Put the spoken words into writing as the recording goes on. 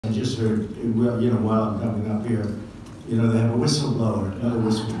just heard, well, while I'm coming up here, they have a whistleblower, another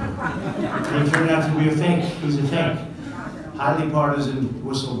whistleblower. And he turned out to be a fake. He's a fake. Highly partisan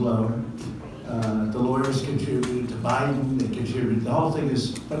whistleblower. The lawyers contributed to Biden, they contributed. The whole thing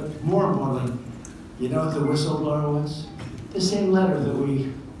is, but more importantly, you know what the whistleblower was? The same letter that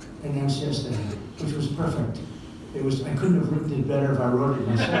we announced yesterday, which was perfect. I couldn't have written it better if I wrote it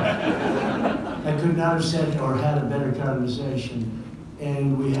myself. I could not have said or had a better conversation.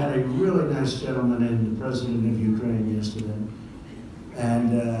 And we had a really nice gentleman in, the president of Ukraine yesterday.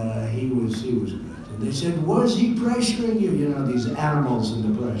 And he was good. And they said, was he pressuring you? These animals in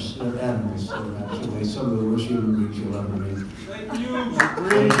the press, they're animals. They're actually some of the worst human beings you'll ever meet. Thank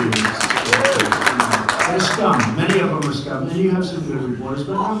you. They're scum. Many of them are scum. And you have some good reporters,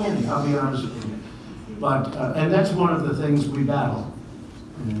 but not many, I'll be honest with you. But, and that's one of the things we battle.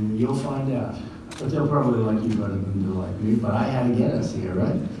 And you'll find out. But they'll probably like you better than they like me, but I had to get us here,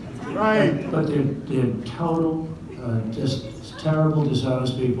 right? Right. But they're total, just terrible,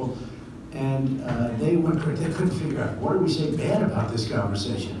 dishonest people. And they couldn't figure out, what do we say bad about this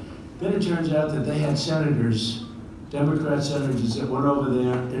conversation? Then it turns out that they had senators, Democrat senators, that went over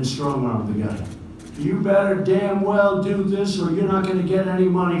there and strong-armed the guy. You better damn well do this or you're not going to get any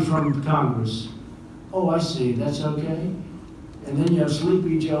money from Congress. Oh, I see, that's okay. And then you have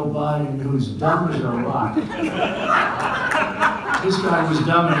Sleepy Joe Biden, who's dumb as a rock. This guy was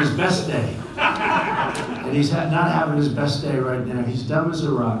dumb at his best day. And he's not having his best day right now. He's dumb as a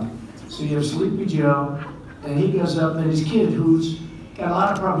rock. So you have Sleepy Joe, and he goes up, and his kid, who's got a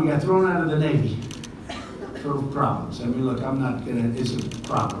lot of problems, he got thrown out of the Navy for problems. I mean, look, I'm not gonna, it's a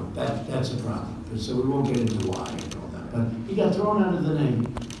problem. That's a problem. So we won't get into why and all that. But he got thrown out of the Navy.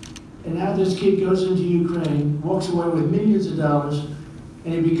 And now this kid goes into Ukraine, walks away with millions of dollars,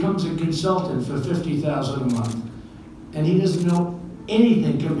 and he becomes a consultant for $50,000 a month. And he doesn't know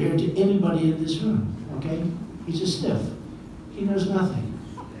anything compared to anybody in this room, okay? He's a stiff. He knows nothing.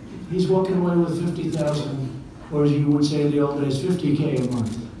 He's walking away with 50,000, or as you would say in the old days, 50K a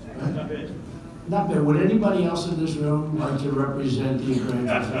month. Right? Not bad. Would anybody else in this room like to represent the Ukraine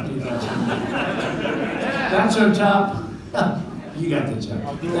for 50,000? That's on top. You got the check.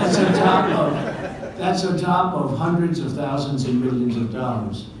 That's on top of hundreds of thousands and millions of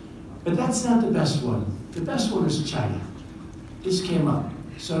dollars. But that's not the best one. The best one is China. This came up.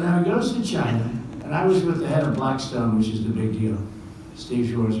 So now he goes to China, and I was with the head of Blackstone, which is the big deal, Steve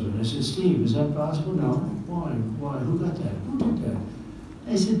Schwarzman. I said, Steve, is that possible? No. Why? Who got that? Who did that?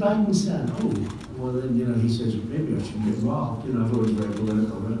 I said, Biden's son. Oh, well then, he says, maybe I should get involved. I've always very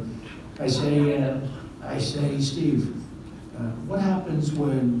political, right? I say, Steve, what happens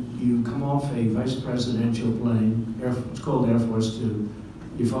when you come off a vice presidential plane, it's called Air Force Two,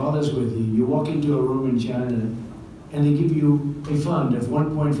 your father's with you, you walk into a room in China, and they give you a fund of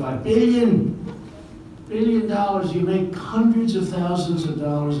 $1.5 billion, you make hundreds of thousands of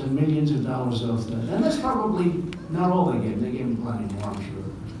dollars and millions of dollars off that. And that's probably not all they gave him plenty more, I'm sure.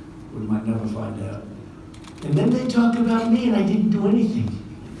 We might never find out. And then they talk about me and I didn't do anything.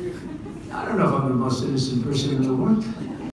 I don't know if I'm the most innocent person in the world.